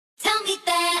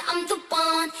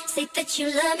want, say that you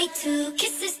love me too.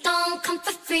 Kisses don't come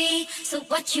for free, so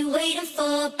what you waiting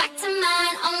for? Back to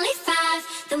mine, only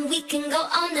 5. Then we can go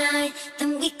all night,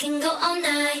 then we can go all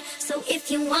night. So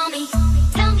if you want me,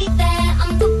 tell me that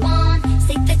I'm the one.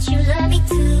 Say that you love me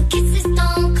too. Kisses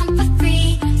don't come for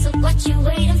free, so what you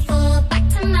waiting